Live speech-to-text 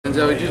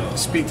Denzel,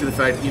 just speak to the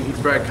fact that he's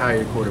Brad Kyle,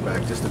 your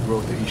quarterback, just the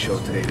growth that he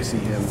showed today, to see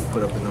him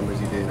put up the numbers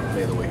he did and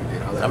play the way he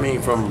did. I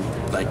mean, from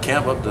like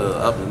camp up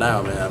to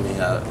now, man. I mean,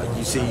 like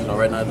you see,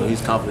 right now,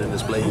 he's confident in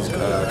his plays,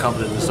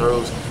 confident in his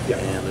throws,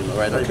 and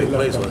right now he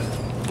plays for us.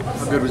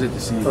 How good was it to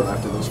see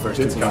after those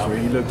first 2 games where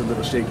he looked a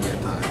little shaky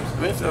at times?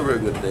 I mean, it felt very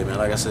good today, man.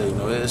 Like I said,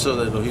 it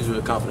shows that he's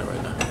really confident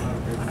right now.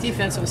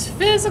 Defense was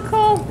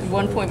physical, at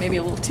one point maybe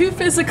a little too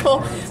physical,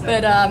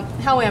 but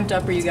how amped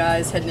up are you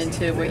guys heading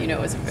into what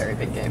was a very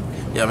big game?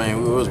 Yeah, I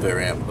mean, we was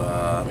very amped.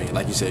 I mean,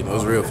 like you said, it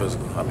was real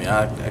physical. I mean,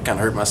 I kind of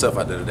hurt myself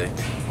out there today,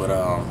 but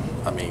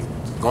I mean,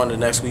 going to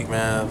next week,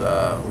 man,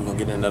 we're going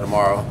to get in there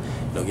tomorrow,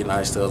 get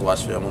nice stills,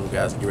 watch film on the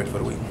guys, and get ready for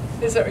the week.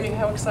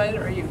 How excited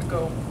are you to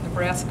go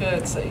Nebraska?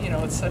 It's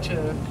it's such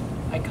a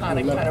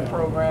iconic kind of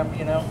program,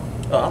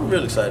 I'm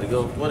really excited to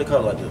go. What do they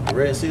call it, like the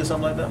Red Sea or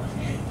something like that?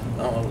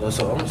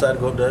 So I'm excited to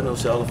go up there,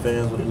 see all the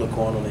fans with the little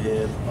corn on the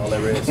head, all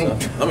that red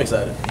stuff. I'm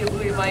excited.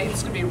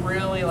 It's going to be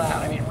really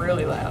loud. I mean,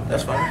 really loud.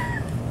 That's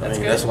fine.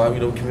 That's why we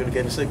don't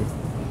communicate in signal.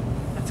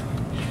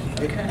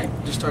 Okay.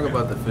 Just talk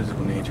about the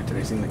physical nature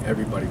today. It seemed like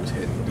everybody was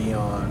hitting.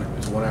 Dion, it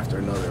was one after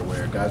another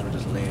where guys were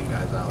just laying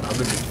guys out. How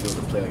good did it feel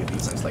to play like a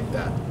defense like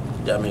that?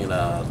 Yeah, I mean,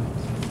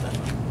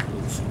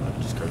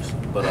 just curse.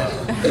 But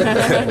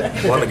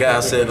one of the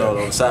guys said on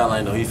the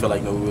sideline, he felt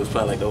like we was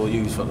playing like the OU.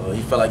 He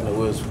felt like we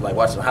was like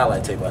watching the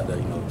highlight tape out there.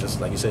 Just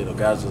like you said, the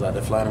guys was out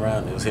there flying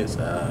around. It was hits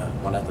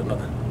one after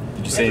another.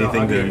 Did you say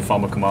anything to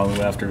Fama Kamalu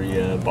after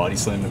he body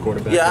slammed the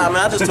quarterback? Yeah, I mean,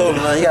 I just told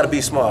him he got to be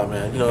smart,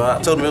 man.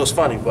 I told him it was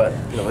funny, but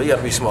he got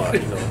to be smart.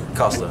 It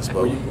cost us,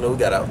 but we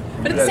got out.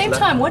 But at the same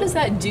time, what does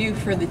that do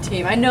for the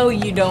team? I know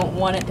you don't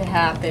want it to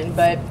happen,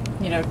 but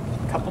a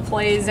couple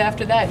plays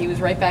after that, he was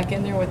right back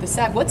in there with the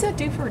sack. What's that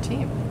do for a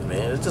team?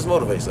 Man, it just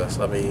motivates us.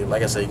 I mean,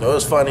 like I said, it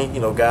was funny.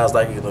 Guys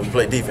like we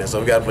play defense, so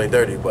we got to play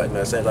dirty. But at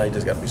the same time, you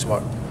just got to be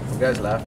smart. You guys laugh.